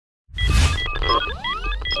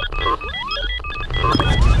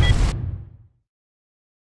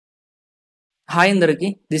Hi అందరికి,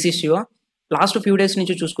 this is Shiva. Last few days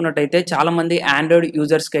నుంచి చూసుకున్నట్టయితే చాలా మంది ఆండ్రాయిడ్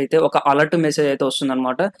యూజర్స్ కి అయితే ఒక అలర్ట్ మెసేజ్ అయితే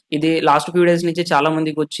వస్తుందన్నమాట. ఇది లాస్ట్ ఫ్యూ డేస్ నుంచి చాలా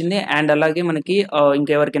మందికి వచ్చింది. అండ్ అలాగే మనకి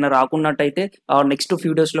ఇంకెవరికైనా రాకున్నట్టయితే నెక్స్ట్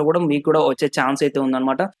ఫ్యూ డేస్ లో కూడా మీకు కూడా వచ్చే ఛాన్స్ అయితే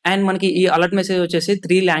ఉందన్నమాట. అండ్ మనకి ఈ అలర్ట్ మెసేజ్ వచ్చేసి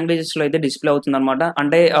 3 లాంగ్వేజెస్ లో అయితే డిస్ప్లే అవుతుంది అనమాట.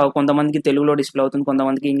 అంటే కొంతమందికి తెలుగులో డిస్ప్లే అవుతుంది,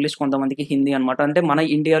 కొంతమందికి ఇంగ్లీష్, కొంతమందికి హిందీ అనమాట. అంటే మన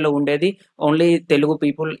ఇండియాలో ఉండేది only Telugu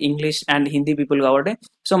people, English and Hindi people కాబట్టి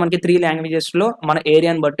సో మనకి 3 లాంగ్వేజెస్ లో మన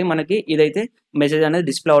ఏరియాని బట్టి మనకి ఇదైతే మెసేజ్ అనేది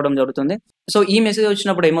డిస్ప్లే అవడం జరుగుతుంది. సో ఈ మెసేజ్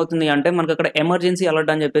వచ్చినప్పుడు ఏమవుతుంది అంటే మనకి అక్కడ ఎమర్జెన్సీ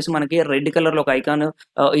అలర్ట్ అని చెప్పేసి మనకి రెడ్ కలర్ లో ఒక ఐకాన్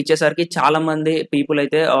ఇచ్చేసరికి చాలా మంది పీపుల్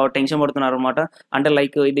అయితే టెన్షన్ పడుతున్నారు అనమాట. అంటే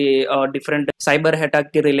లైక్ ఇది డిఫరెంట్ సైబర్ అటాక్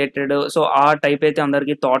కి రిలేటెడ్, సో ఆ టైప్ అయితే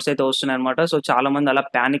అందరికి థాట్స్ అయితే వస్తున్నాయి అనమాట. సో చాలా మంది అలా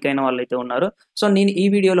ప్యానిక్ అయిన వాళ్ళు అయితే ఉన్నారు. సో నేను ఈ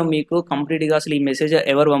వీడియోలో మీకు కంప్లీట్ గా అసలు ఈ మెసేజ్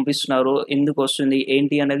ఎవరు పంపిస్తున్నారు, ఎందుకు వస్తుంది,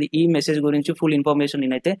 ఏంటి అనేది ఈ మెసేజ్ గురించి ఫుల్ ఇన్ఫర్మేషన్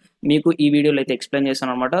నేనైతే మీకు ఈ వీడియోలో అయితే ఎక్స్ప్లెయిన్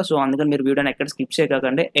చేస్తాను అనమాట. సో అందుకని మీరు వీడియోని ఎక్కడ స్కిప్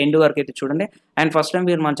చేయకండి, ఎండ్ వరకు అయితే చూడండి. అండ్ ఫస్ట్ టైం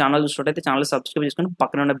మీరు మన ఛానల్ చూసినట్టయితే ఛానల్ సబ్స్క్రైబ్ చేసుకుని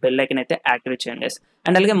పక్కన ఉన్న బెల్ ఐకాన్ అయితే యాక్టివేట్ చేయండి.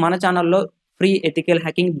 అండ్ అలాగే మన ఛానల్లో free ethical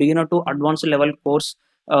hacking beginner to advance level course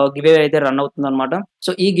giveaway అయితే రన్ అవుతుంది అనమాట.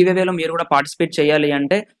 సో ఈ గివేవేలో మీరు కూడా పార్టిసిపేట్ చేయాలి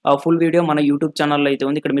అంటే ఫుల్ వీడియో మన యూట్యూబ్ ఛానల్లో అయితే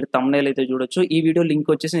ఉంది. ఇక్కడ మీరు thumbnail అయితే చూడొచ్చు. ఈ వీడియో లింక్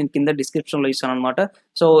వచ్చేసి నేను కింద డిస్క్రిప్షన్ లో ఇస్తాను అనమాట.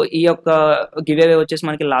 సో ఈ యొక్క గివేవే వచ్చేసి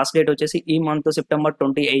మనకి లాస్ట్ డేట్ వచ్చేసి ఈ మంత్ సెప్టెంబర్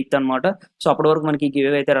 28 అనమాట. సో అప్పటి వరకు మనకి ఈ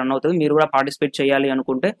గివేవే అయితే రన్ అవుతుంది. మీరు కూడా పార్టిసిపేట్ చేయాలి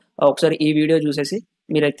అనుకుంటే ఒకసారి ఈ వీడియో చూసేసి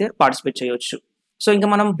మీరైతే పార్టిసిపేట్ చేయొచ్చు. సో ఇంకా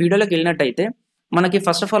మనం వీడియోలోకి వెళ్ళినట్టయితే మనకి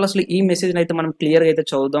ఫస్ట్ ఆఫ్ ఆల్ అసలు ఈ మెసేజ్ అయితే మనం క్లియర్గా అయితే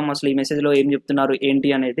చదువుదాం. అసలు ఈ మెసేజ్ లో ఏం చెప్తున్నారు ఏంటి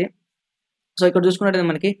అనేది. సో ఇక్కడ చూసుకున్నట్టయితే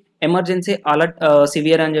మనకి ఎమర్జెన్సీ అలర్ట్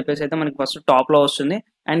సివియర్ అని చెప్పేసి అయితే మనకి ఫస్ట్ టాప్ లో వస్తుంది.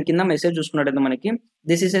 అండ్ కింద మెసేజ్ చూసుకున్నట్టయితే మనకి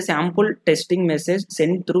this is a sample testing message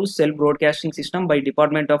send through cell broadcasting system by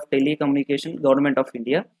department of telecommunication government of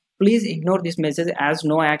India. Please ignore this message as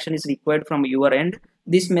no action is required from your end.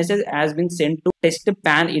 This message has been sent to test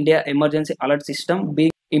Pan India emergency alert system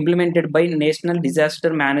being implemented by National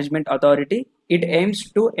Disaster Management Authority. It aims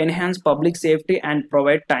to enhance public safety and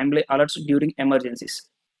provide timely alerts during emergencies.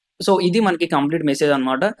 So ఇది మనకి complete message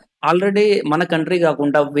అనమాట. Already మన country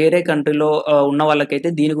కాకుండా వేరే కంట్రీలో ఉన్న వాళ్ళకైతే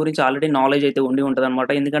దీని గురించి ఆల్రెడీ నాలెడ్జ్ అయితే ఉండి ఉంటుంది అనమాట.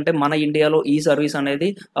 ఎందుకంటే మన ఇండియాలో ఈ సర్వీస్ అనేది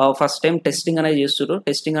ఫస్ట్ టైం టెస్టింగ్ అనేది చేస్తారు.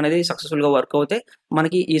 టెస్టింగ్ అనేది సక్సెస్ఫుల్ గా వర్క్ అవుతే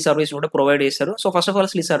మనకి ఈ సర్వీస్ కూడా ప్రొవైడ్ చేస్తారు. సో ఫస్ట్ ఆఫ్ ఆల్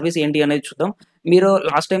అసలు ఈ సర్వీస్ ఏంటి అనేది చూద్దాం. మీరు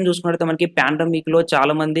లాస్ట్ టైం చూసుకున్నట్లయితే మనకి పాండమిక్ లో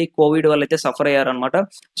చాలా మంది కోవిడ్ వల్ల అయితే సఫర్ అయ్యారనమాట.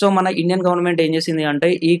 సో మన ఇండియన్ గవర్నమెంట్ ఏం చేసింది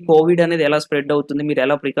అంటే ఈ కోవిడ్ అనేది ఎలా స్ప్రెడ్ అవుతుంది, మీరు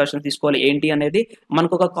ఎలా ప్రికాషన్స్ తీసుకోవాలి ఏంటి అనేది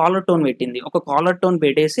మనకు ఒక కాలర్ టోన్ పెట్టింది. ఒక కాలర్ టోన్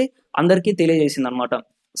పెట్టేసి అందరికీ తెలియజేసింది అనమాట.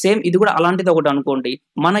 సేమ్ ఇది కూడా అలాంటిది ఒకటి అనుకోండి.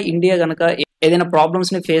 మన ఇండియా గనక ఏదైనా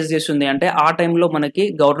ప్రాబ్లమ్స్ ని ఫేస్ చేస్తుంది అంటే ఆ టైంలో మనకి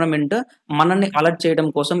గవర్నమెంట్ మనల్ని అలర్ట్ చేయడం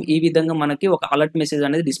కోసం ఈ విధంగా మనకి ఒక అలర్ట్ మెసేజ్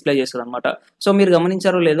అనేది డిస్ప్లే చేస్తుంది అనమాట. సో మీరు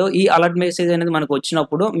గమనించారో లేదో, ఈ అలర్ట్ మెసేజ్ అనేది మనకు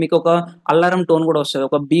వచ్చినప్పుడు మీకు ఒక అలారం టోన్ కూడా వస్తుంది,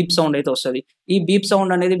 ఒక బీప్ సౌండ్ అయితే వస్తుంది. ఈ బీప్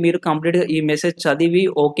సౌండ్ అనేది మీరు కంప్లీట్ గా ఈ మెసేజ్ చదివి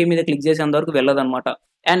ఓకే మీద క్లిక్ చేసేంత వరకు వెళ్ళదన్నమాట.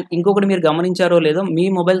 అండ్ ఇంకొకటి మీరు గమనించారో లేదో, మీ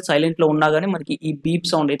మొబైల్ సైలెంట్ లో ఉన్నా కానీ మనకి ఈ బీప్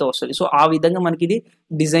సౌండ్ అయితే వస్తుంది. సో ఆ విధంగా మనకి ఇది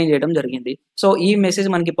డిజైన్ చేయడం జరిగింది. సో ఈ మెసేజ్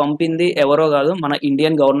మనకి పంపింది ఎవరో కాదు, మన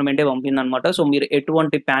ఇండియన్ గవర్నమెంటే పంపింది అనమాట. సో మీరు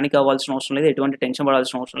ఎటువంటి ప్యానిక్ అవ్వాల్సిన అవసరం లేదు, ఎటువంటి టెన్షన్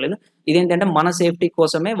పడాల్సిన అవసరం లేదు. ఇదేంటంటే మన సేఫ్టీ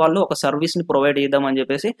కోసమే వాళ్ళు ఒక సర్వీస్ ని ప్రొవైడ్ చేద్దామని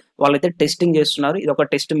చెప్పేసి వాళ్ళైతే టెస్టింగ్ చేస్తున్నారు. ఇది ఒక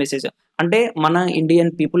టెస్ట్ మెసేజ్. అంటే మన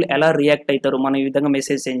ఇండియన్ పీపుల్ ఎలా రియాక్ట్ అవుతారు మన ఈ విధంగా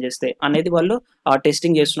మెసేజ్ సెండ్ చేస్తే అనేది వాళ్ళు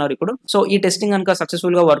టెస్టింగ్ చేస్తున్నారు ఇప్పుడు. సో ఈ టెస్టింగ్ కనుక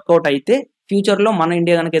సక్సెస్ఫుల్ గా వర్కౌట్ అయితే ఫ్యూచర్ లో మన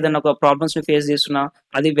ఇండియా కనుక ఏదైనా ఒక ప్రాబ్లమ్స్ ని ఫేస్ చేస్తున్నా,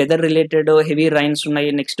 అది వెదర్ రిలేటెడ్ హెవీ రైన్స్ ఉన్నాయి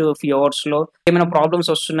నెక్స్ట్ ఫ్యూ అవర్స్ లో ఏమైనా ప్రాబ్లమ్స్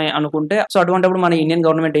వస్తున్నాయి అనుకుంటే, సో అటువంటిప్పుడు మన ఇండియన్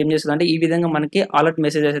గవర్నమెంట్ ఏం చేస్తుంది అంటే ఈ విధంగా మనకి అలర్ట్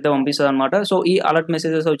మెసేజెస్ అయితే పంపిస్తుంది అనమాట. సో ఈ అలర్ట్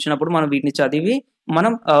మెసేజెస్ వచ్చినప్పుడు మనం వీటిని చదివి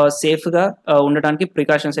మనం సేఫ్ గా ఉండడానికి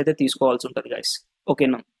ప్రికాషన్స్ అయితే తీసుకోవాల్సి ఉంటుంది గైస్.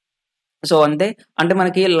 ఓకేనా? సో అంతే. అంటే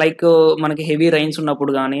మనకి లైక్ మనకి హెవీ రైన్స్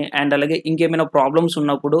ఉన్నప్పుడు కానీ అండ్ అలాగే ఇంకేమైనా ప్రాబ్లమ్స్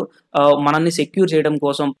ఉన్నప్పుడు మనల్ని సెక్యూర్ చేయడం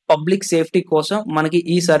కోసం, పబ్లిక్ సేఫ్టీ కోసం మనకి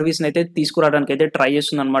ఈ సర్వీస్ అయితే తీసుకురావడానికి అయితే ట్రై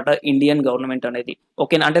చేస్తుంది అనమాట ఇండియన్ గవర్నమెంట్ అనేది.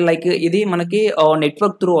 ఓకేనా? అంటే లైక్ ఇది మనకి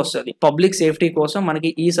నెట్వర్క్ త్రూ వస్తుంది. పబ్లిక్ సేఫ్టీ కోసం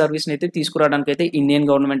మనకి ఈ సర్వీస్ అయితే తీసుకురావడానికి అయితే ఇండియన్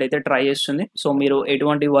గవర్నమెంట్ అయితే ట్రై చేస్తుంది. సో మీరు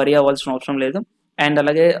ఎటువంటి వరీ అవ్వాల్సిన అవసరం లేదు. అండ్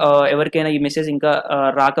అలాగే ఎవరికైనా ఈ మెసేజ్ ఇంకా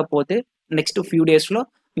రాకపోతే నెక్స్ట్ ఫ్యూ డేస్ లో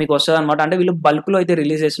మీకు వస్తుంది అనమాట. అంటే వీళ్ళు బల్క్ లో అయితే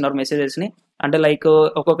రిలీజ్ చేస్తున్నారు మెసేజెస్ ని. అంటే లైక్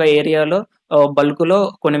ఒక్కొక్క ఏరియాలో బల్క్ లో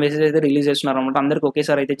కొన్ని మెసేజ్ అయితే రిలీజ్ చేస్తున్నారు అనమాట. అందరికి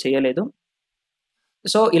ఒకేసారి అయితే చేయలేదు.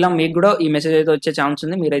 సో ఇలా మీకు కూడా ఈ మెసేజ్ అయితే వచ్చే ఛాన్స్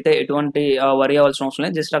ఉంది. మీరైతే ఎటువంటి వరీ అవ్వాల్సిన అవసరం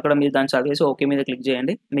లేదు. జస్ట్ అక్కడ మీరు దాన్ని చదివేసి ఓకే మీద క్లిక్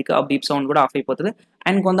చేయండి, మీకు ఆ బీప్ సౌండ్ కూడా ఆఫ్ అయిపోతుంది.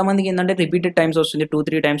 అండ్ కొంతమందికి ఏంటంటే రిపీటెడ్ టైమ్స్ వస్తుంది,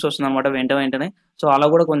 2-3 టైమ్స్ వస్తుంది అనమాట వెంటనే. సో అలా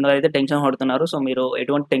కూడా కొందరు అయితే టెన్షన్ పడుతున్నారు. సో మీరు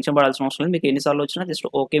ఎటువంటి టెన్షన్ పడాల్సిన అవసరం లేదు. మీకు ఎన్నిసార్లు వచ్చినా జస్ట్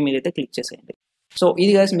ఓకే మీద అయితే క్లిక్ చేసేయండి. సో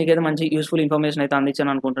ఇది గైస్ మీకైతే మంచి యూస్ఫుల్ ఇన్ఫర్మేషన్ అయితే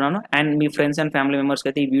అందించాను అనుకుంటున్నాను. And me friends and family మెంబర్స్కి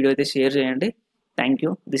అయితే ఈ వీడియో అయితే షేర్ చేయండి. Thank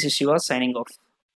you. This is Shiva signing off.